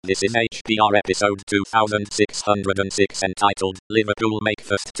This is HPR episode 2606 entitled Liverpool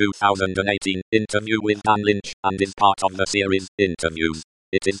Makefest 2018 Interview with Dan Lynch and is part of the series Interviews.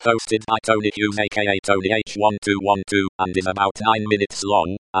 It is hosted by Tony Hughes aka Tony H1212 and is about 9 minutes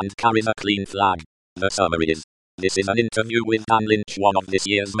long and carries a clean flag. The summary is: this is an interview with Dan Lynch, one of this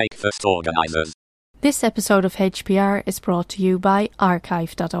year's Makefest organisers. This episode of HPR is brought to you by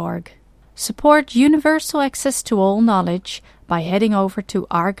archive.org. Support universal access to all knowledge by heading over to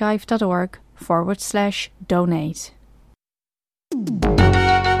archive.org/donate.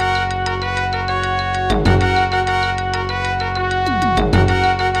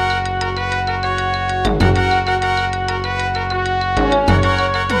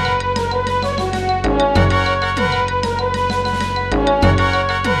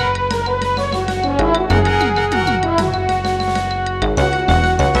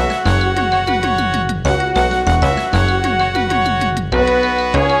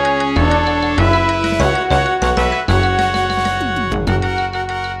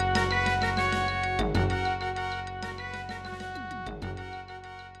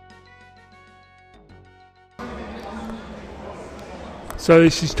 So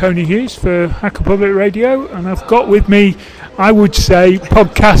this is Tony Hughes for Hacker Public Radio, and I've got with me, I would say,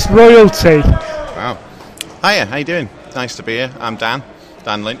 podcast royalty. Wow. Hiya, how you doing? Nice to be here. I'm Dan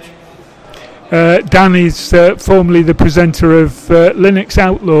Lynch. Dan is formerly the presenter of Linux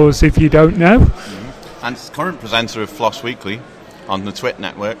Outlaws, if you don't know. Mm-hmm. And current presenter of Floss Weekly on the Twit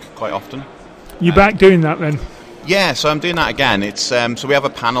network quite often. You back doing that then? Yeah, so I'm doing that again. It's so we have a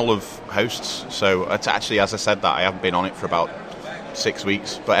panel of hosts. So it's actually, as I said that, I haven't been on it for about 6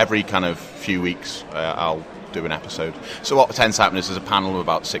 weeks, but every kind of few weeks I'll do an episode. So what tends to happen is there's a panel of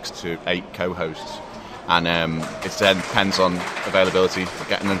about 6 to 8 co-hosts, and it then depends on availability. We're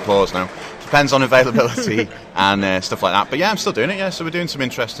getting applause now. Depends on availability and stuff like that. But yeah, I'm still doing it. Yeah, so we're doing some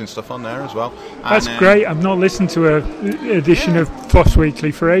interesting stuff on there as well. That's great. I've not listened to an edition of Floss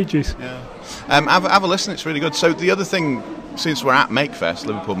Weekly for ages. Yeah, have a listen. It's really good. So the other thing, since we're at Makefest,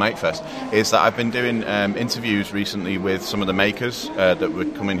 Liverpool Makefest, is that I've been doing interviews recently with some of the makers that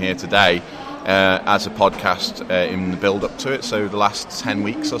would come in here today as a podcast in the build-up to it. So the last 10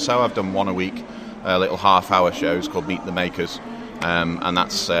 weeks or so, I've done one a week, little half-hour shows called Meet the Makers. And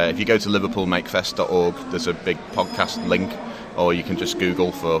that's, if you go to liverpoolmakefest.org, there's a big podcast link, or you can just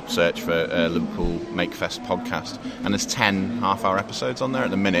search for Liverpool Makefest podcast, and there's 10 half-hour episodes on there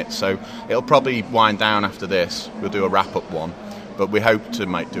at the minute, so it'll probably wind down after this. We'll do a wrap-up one, but we hope to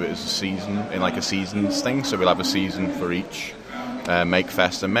might do it as a season, in like a seasons thing, so we'll have a season for each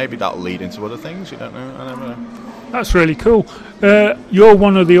Makefest, and maybe that'll lead into other things. You don't know, I never know. That's really cool. You're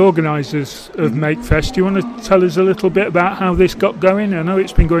one of the organisers of Makefest. Do you want to tell us a little bit about how this got going? I know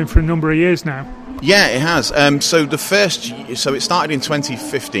it's been going for a number of years now. Yeah, it has. So it started in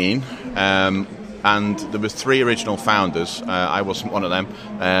 2015, and there were 3 original founders. I wasn't one of them,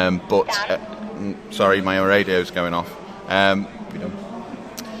 sorry, my radio's going off.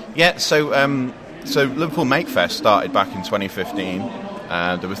 So Liverpool Makefest started back in 2015.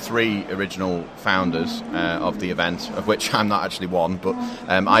 There were 3 original founders of the event, of which I'm not actually one, but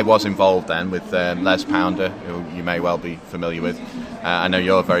I was involved then with Les Pounder, who you may well be familiar with. I know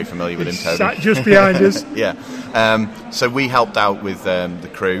you're very familiar with him, Toby. Sat just behind us. Yeah. So we helped out with the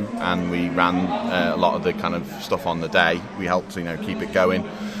crew, and we ran a lot of the kind of stuff on the day. We helped, keep it going.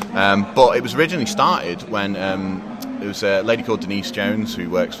 But it was originally started when there was a lady called Denise Jones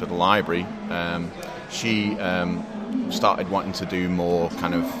who works for the library. She started wanting to do more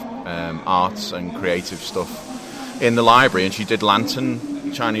kind of arts and creative stuff in the library, and she did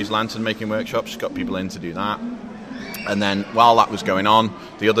Chinese lantern making workshops. She got people in to do that, and then while that was going on,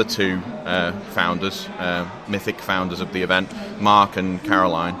 the other 2 founders, mythic founders of the event, Mark and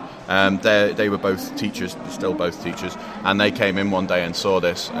Caroline, they were both teachers, still both teachers, and they came in one day and saw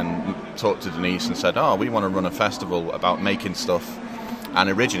this and talked to Denise and said, we want to run a festival about making stuff. And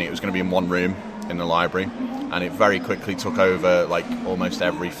originally it was going to be in one room in the library, and it very quickly took over like almost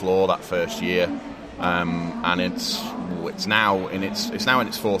every floor that first year, and it's now in its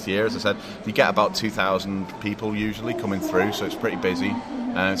 4th year. As I said, you get about 2,000 people usually coming through, so it's pretty busy.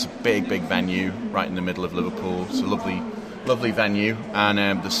 It's a big venue right in the middle of Liverpool. It's a lovely venue, and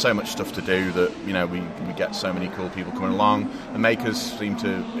there's so much stuff to do that we get so many cool people coming along. The makers seem to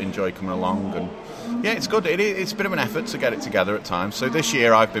enjoy coming along, and yeah, it's good. It's a bit of an effort to get it together at times. So this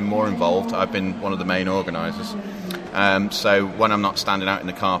year I've been more involved. I've been one of the main organisers. So when I'm not standing out in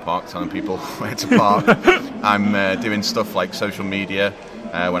the car park telling people where to park, I'm doing stuff like social media,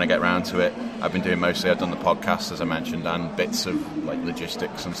 when I get round to it. I've been doing I've done the podcast, as I mentioned, and bits of like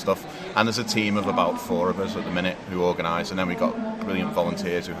logistics and stuff. And there's a team of about 4 of us at the minute who organise, and then we've got brilliant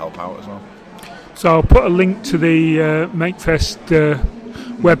volunteers who help out as well. So I'll put a link to the Makefest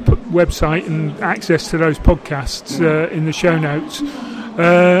website and access to those podcasts in the show notes.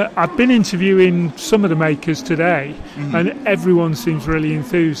 I've been interviewing some of the makers today, and everyone seems really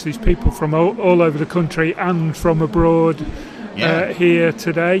enthused. There's people from all over the country and from abroad here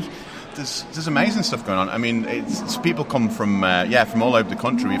today. There's amazing stuff going on. I mean, it's people come from all over the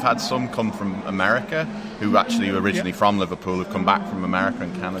country. We've had some come from America who actually were originally from Liverpool, who've come back from America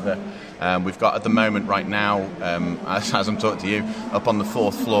and Canada. We've got at the moment right now, as I'm talking to you, up on the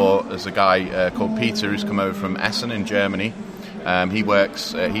 4th floor, there's a guy called Peter who's come over from Essen in Germany. He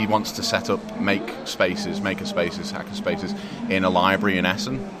wants to set up maker spaces in a library in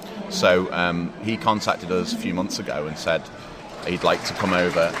Essen. So he contacted us a few months ago and said he'd like to come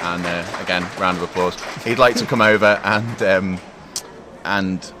over and again, round of applause. He'd like to come over and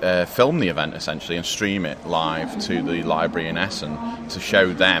film the event essentially and stream it live to the library in Essen to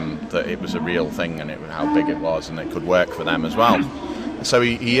show them that it was a real thing and how big it was and it could work for them as well. So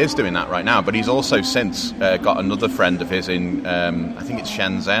he is doing that right now, but he's also since got another friend of his in I think it's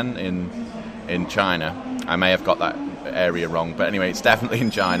Shenzhen in China. I may have got that area wrong, but anyway, it's definitely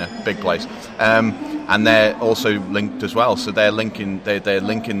in China, big place. And they're also linked as well. So they're linking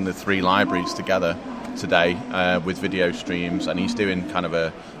the 3 libraries together today with video streams, and he's doing kind of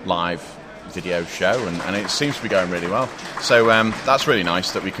a live video show, and it seems to be going really well. So that's really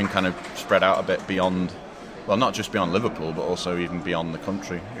nice that we can kind of spread out a bit beyond, well, not just beyond Liverpool, but also even beyond the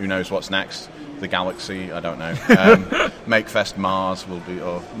country. Who knows what's next? The galaxy? I don't know. Makefest Mars will be,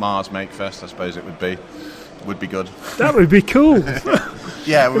 or Mars Makefest, I suppose it would be good. That would be cool.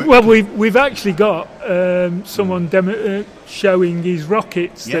 Yeah. Well, we've actually got someone showing his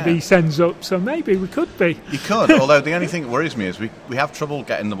rockets that he sends up, so maybe we could be. You could, although the only thing that worries me is we have trouble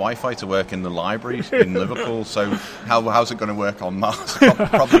getting the Wi-Fi to work in the library in Liverpool, so how's it going to work on Mars?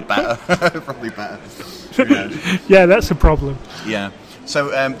 Probably better. Probably better. Yeah, that's a problem. Yeah. So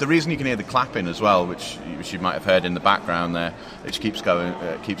the reason you can hear the clapping as well, which you might have heard in the background there, which keeps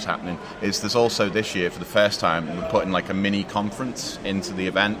happening, is there's also this year, for the first time, we're putting like a mini conference into the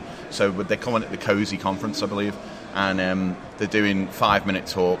event. So they're calling it the Cozy Conference, I believe, and they're doing 5-minute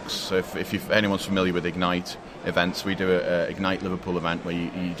talks. So if anyone's familiar with Ignite events, we do a Ignite Liverpool event where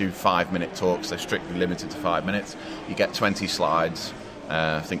you do 5-minute talks. They're strictly limited to 5 minutes. You get 20 slides,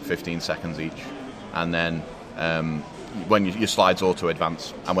 I think 15 seconds each, and then when your slides auto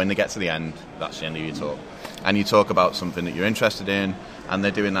advance, and when they get to the end, that's the end of your talk. And you talk about something that you're interested in, and they're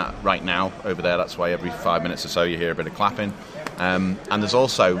doing that right now over there. That's why every 5 minutes or so you hear a bit of clapping. And there's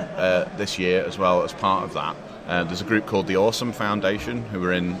also this year as well, as part of that, there's a group called the Awesome Foundation who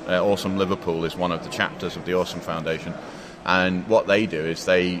are in Awesome Liverpool is one of the chapters of the Awesome Foundation. And what they do is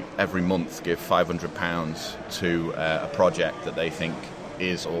they every month give £500 to a project that they think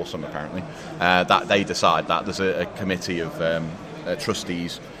is awesome, apparently. That they decide that. There's a committee of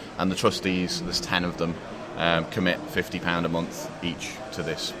trustees, and the trustees, there's 10 of them, commit £50 a month each to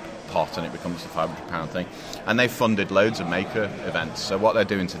this pot, and it becomes the £500 thing. And they've funded loads of maker events. So what they're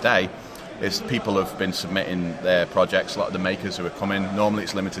doing today is people have been submitting their projects. A lot of the makers who are coming, normally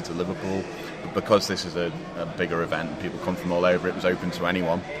it's limited to Liverpool, but because this is a bigger event, people come from all over, it was open to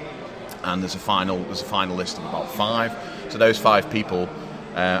anyone. And there's a final list of about 5. So those 5 people,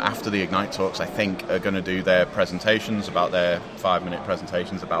 after the Ignite talks, I think, are going to do their presentations, about their 5-minute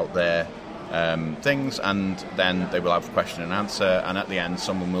presentations about their things, and then they will have question and answer, and at the end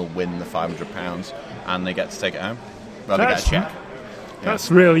someone will win the £500 and they get to take it home. Well, they get a check.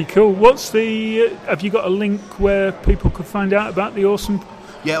 That's really cool. What's the have you got a link where people could find out about the Awesome?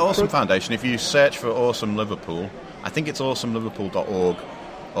 Yeah, Awesome Foundation. If you search for Awesome Liverpool, I think it's awesomeliverpool.org,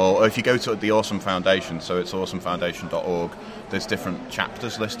 or if you go to the Awesome Foundation, so it's awesomefoundation.org, there's different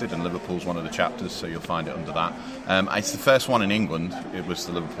chapters listed, and Liverpool's one of the chapters, so you'll find it under that. It's the first one in England. It was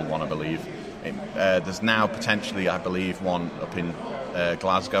the Liverpool one, I believe. There's now potentially, I believe, one up in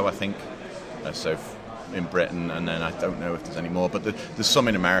Glasgow, I think, so in Britain, and then I don't know if there's any more, but there's some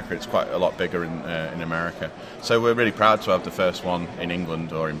in America. It's quite a lot bigger in America. So we're really proud to have the first one in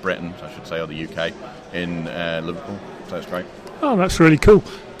England, or in Britain, I should say, or the UK, in Liverpool, so it's great. Oh, that's really cool.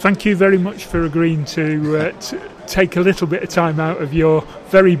 Thank you very much for agreeing to take a little bit of time out of your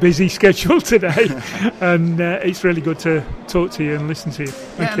very busy schedule today. And it's really good to talk to you and listen to you.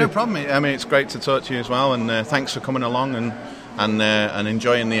 Thank you. No problem. I mean, it's great to talk to you as well, and thanks for coming along and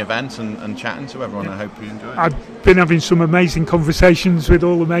enjoying the event and chatting to everyone. I hope you enjoy it. I've been having some amazing conversations with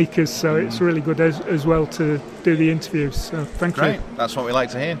all the makers, so it's really good as well to do the interviews. So thank you. Great. That's what we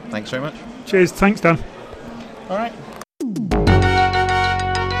like to hear. Thanks very much. Cheers. Thanks, Dan. All right.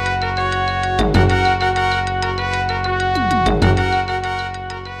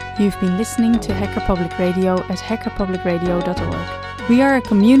 You've been listening to Hacker Public Radio at hackerpublicradio.org. We are a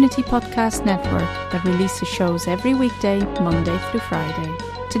community podcast network that releases shows every weekday, Monday through Friday.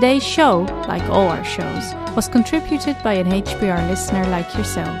 Today's show, like all our shows, was contributed by an HPR listener like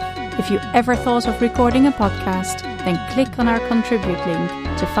yourself. If you ever thought of recording a podcast, then click on our contribute link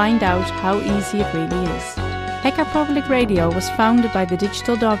to find out how easy it really is. Hacker Public Radio was founded by the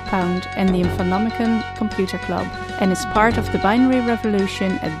Digital Dog Pound and the Infonomicon Computer Club and is part of the binary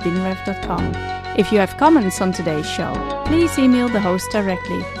revolution at binrev.com. If you have comments on today's show, please email the host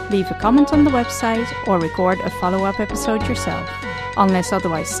directly, leave a comment on the website, or record a follow-up episode yourself. Unless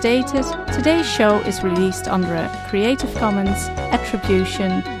otherwise stated, today's show is released under a Creative Commons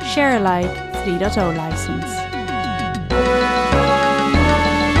Attribution Share Alike 3.0 license.